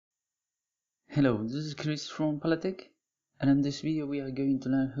Hello, this is Chris from Palatech, and in this video we are going to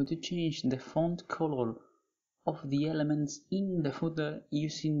learn how to change the font color of the elements in the footer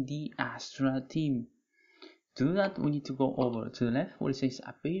using the Astra theme. To do that, we need to go over to the left where it says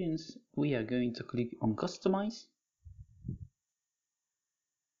Appearance. We are going to click on Customize.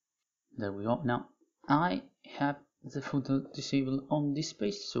 There we go. Now I have the footer disabled on this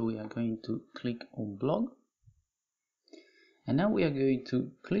page, so we are going to click on Blog. And now we are going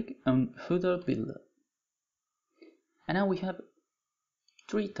to click on Footer Builder. And now we have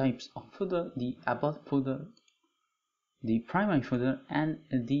three types of footer: the above footer, the primary footer, and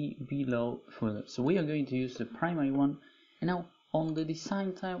the below footer. So we are going to use the primary one. And now on the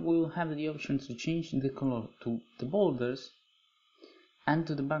design tab we will have the option to change the color to the borders and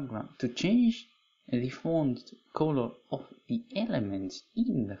to the background. To change the font color of the elements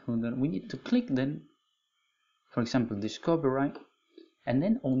in the footer, we need to click them. For example, Discover, right? And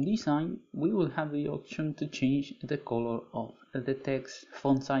then on design, we will have the option to change the color of the text,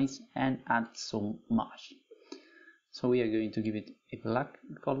 font size, and add some margin. So we are going to give it a black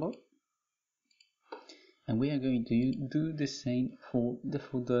color. And we are going to do the same for the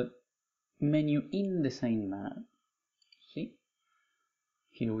footer menu in the same manner. See?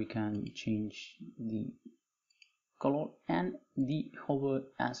 Here we can change the color and the hover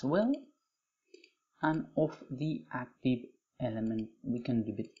as well. And of the active element we can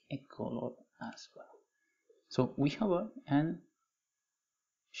give it a color as well. So we hover and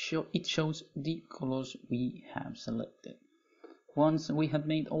it shows the colors we have selected. Once we have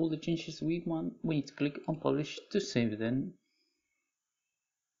made all the changes we want, we need to click on Publish to save them.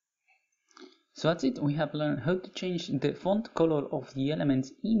 So that's it. We have learned how to change the font color of the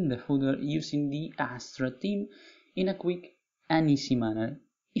elements in the footer using the Astra theme in a quick and easy manner.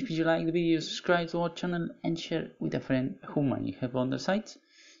 If you like the video, subscribe to our channel and share with a friend who might have on the site.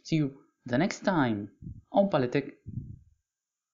 See you the next time on Palatech.